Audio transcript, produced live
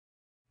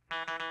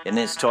In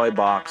this toy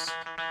box,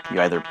 you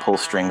either pull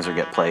strings or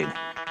get played.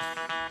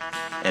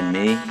 And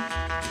me?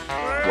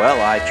 Well,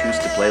 I choose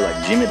to play like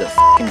Jimi the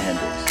f***ing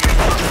Hendrix.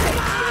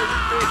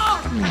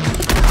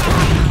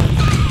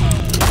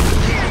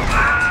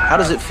 How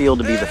does it feel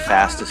to be the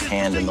fastest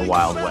hand in the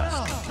Wild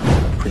West?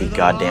 Pretty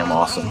goddamn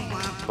awesome.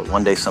 But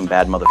one day some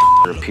bad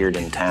motherfucker appeared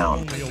in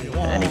town,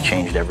 and he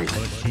changed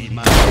everything.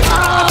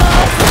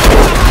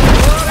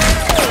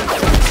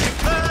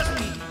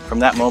 From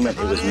that moment,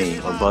 it was me,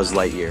 or Buzz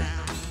Lightyear.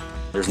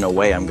 There's no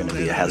way I'm gonna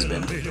be a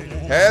has-been.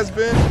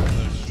 Has-been?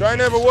 Try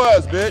never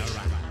was, bitch.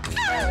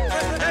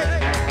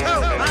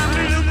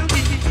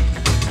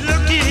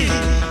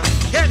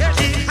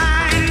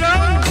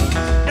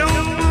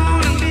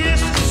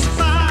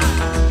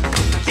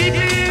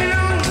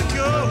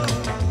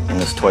 In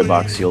this toy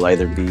box, you'll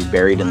either be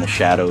buried in the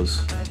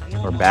shadows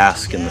or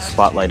bask in the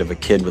spotlight of a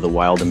kid with a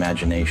wild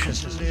imagination.